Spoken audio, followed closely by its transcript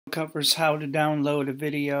Covers how to download a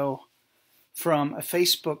video from a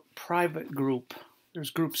Facebook private group. There's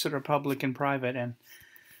groups that are public and private, and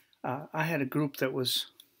I had a group that was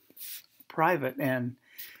private, and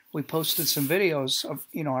we posted some videos of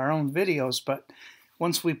our own videos, but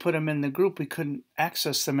once we put them in the group we couldn't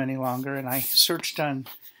access them any longer, and I searched on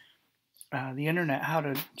the internet how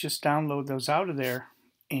to just download those out of there,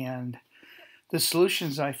 and the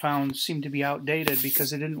solutions I found seemed to be outdated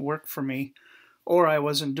because it didn't work for me, or I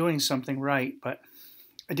wasn't doing something right, but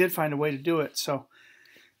I did find a way to do it. So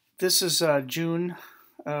this is June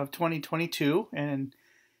of 2022, and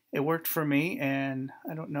it worked for me, and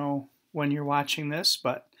I don't know when you're watching this,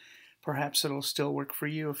 but perhaps it'll still work for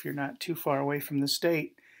you if you're not too far away from the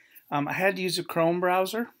state. I had to use a Chrome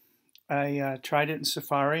browser. I tried it in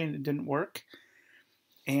Safari and it didn't work,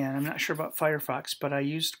 and I'm not sure about Firefox, but I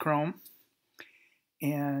used Chrome.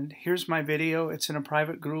 And here's my video. It's in a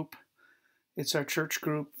private group. It's our church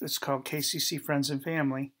group. It's called KCC Friends and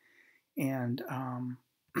Family. And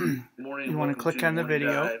you want to click on the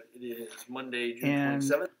video. It is Monday, June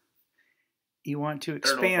 27th. You want to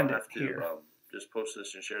expand it here. Just post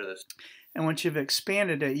this and share this. And once you've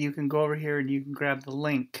expanded it, you can go over here and you can grab the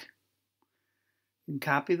link. You can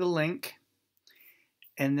copy the link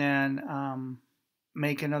and then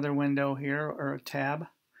make another window here or a tab.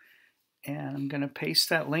 And I'm going to paste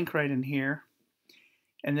that link right in here.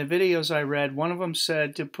 And the videos I read, one of them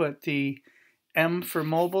said to put the M for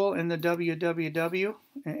mobile in the www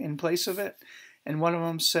in place of it. And one of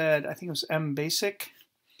them said, I think it was M basic,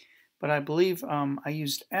 but I believe I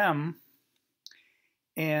used M.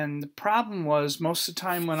 And the problem was most of the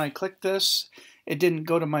time when I clicked this, it didn't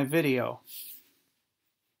go to my video.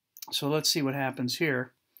 So let's see what happens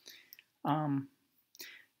here.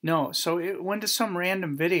 No, so it went to some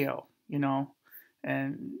random video,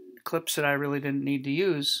 and clips that I really didn't need to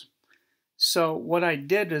use. So what I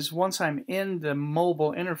did is once I'm in the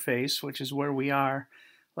mobile interface, which is where we are,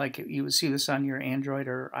 like you would see this on your Android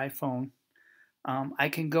or iPhone, I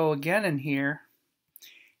can go again in here,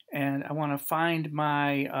 and I want to find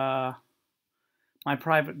my my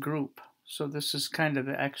private group. So this is kind of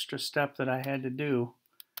the extra step that I had to do,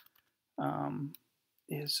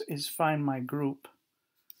 is find my group.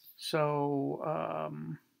 So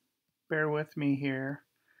bear with me here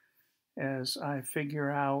as I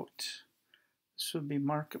figure out. This would be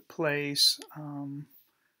Marketplace.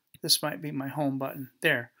 This might be my home button.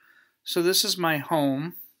 There. So this is my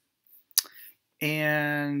home,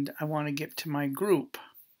 and I want to get to my group.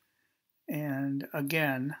 And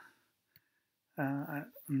again, I'm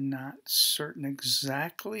not certain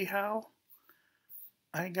exactly how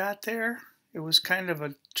I got there. It was kind of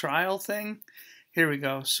a trial thing. Here we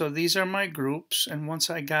go. So these are my groups, and once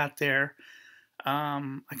I got there,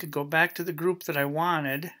 I could go back to the group that I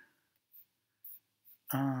wanted.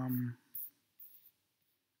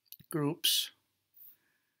 Groups,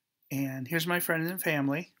 and here's my friends and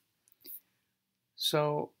family.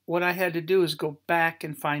 So what I had to do is go back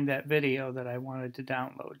and find that video that I wanted to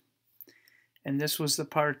download, and this was the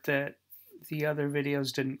part that the other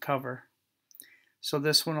videos didn't cover. So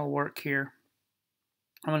this one will work here.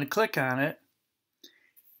 I'm going to click on it,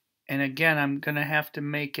 and again I'm going to have to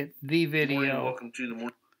make it the video. Good morning, welcome to the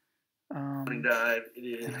morning dive. It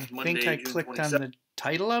is and I Monday, think I June clicked 27th. on the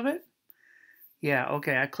title of it. Yeah,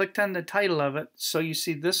 okay, I clicked on the title of it. So you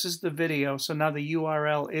see this is the video. So now the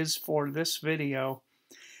URL is for this video.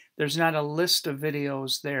 There's not a list of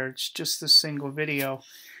videos there. It's just the single video.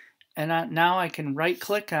 And now I can right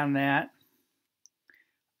click on that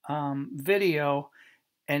video,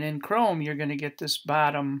 and in Chrome you're going to get this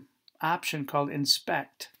bottom option called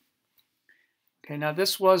Inspect. Okay, now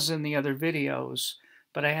this was in the other videos,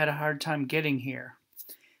 but I had a hard time getting here.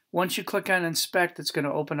 Once you click on Inspect, it's going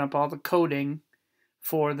to open up all the coding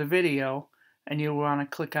for the video, and you want to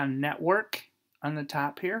click on Network on the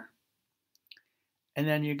top here, and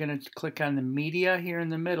then you're going to click on the Media here in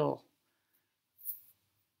the middle,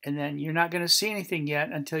 and then you're not going to see anything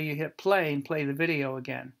yet until you hit play and play the video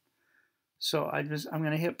again. So I'm going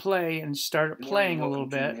to hit play and start it playing a little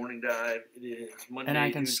bit, It is Monday, and I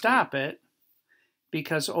can June stop it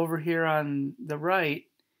because over here on the right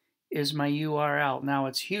is my URL. Now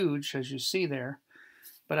it's huge, as you see there,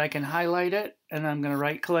 but I can highlight it, and I'm going to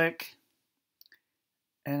right click,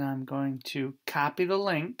 and I'm going to copy the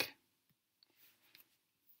link,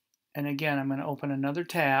 and again I'm going to open another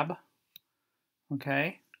tab,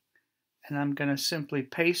 okay, and I'm going to simply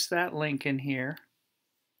paste that link in here,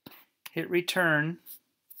 hit return,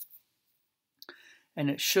 and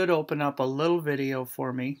it should open up a little video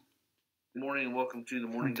for me. Good morning and welcome to the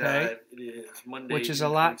morning dive. It is Monday, which is June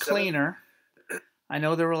a lot 27th. cleaner. I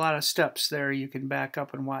know there were a lot of steps there. You can back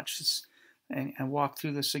up and watch this and walk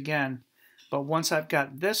through this again. But once I've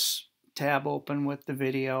got this tab open with the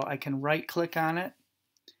video, I can right click on it.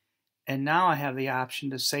 And now I have the option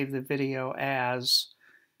to save the video as,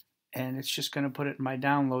 and it's just going to put it in my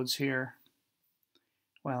downloads here.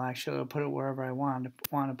 Well, actually, I'll put it wherever I want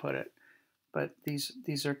to put it. But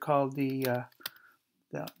these are called the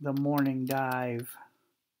morning dive.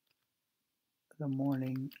 The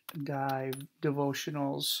morning dive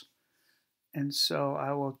devotionals. And so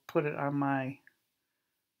I will put it on my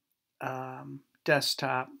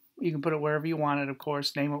desktop. You can put it wherever you want it, of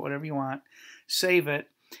course. Name it whatever you want. Save it.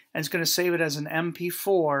 And it's going to save it as an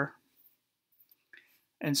MP4.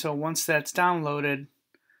 And so once that's downloaded,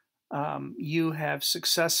 you have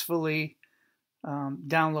successfully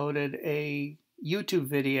downloaded a YouTube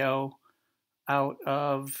video out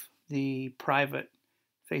of the private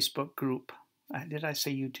Facebook group. Did I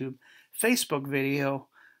say YouTube? Facebook video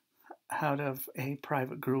out of a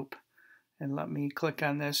private group. And let me click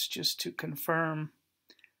on this just to confirm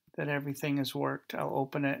that everything has worked. I'll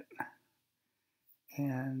open it.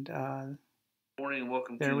 And morning and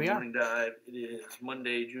welcome to there the we are. Morning Dive. It is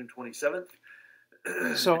Monday, June 27th.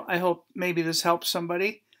 So I hope maybe this helps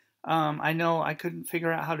somebody. I know I couldn't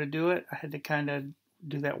figure out how to do it. I had to kind of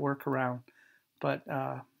do that workaround. But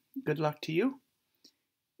good luck to you.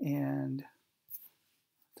 And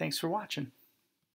thanks for watching.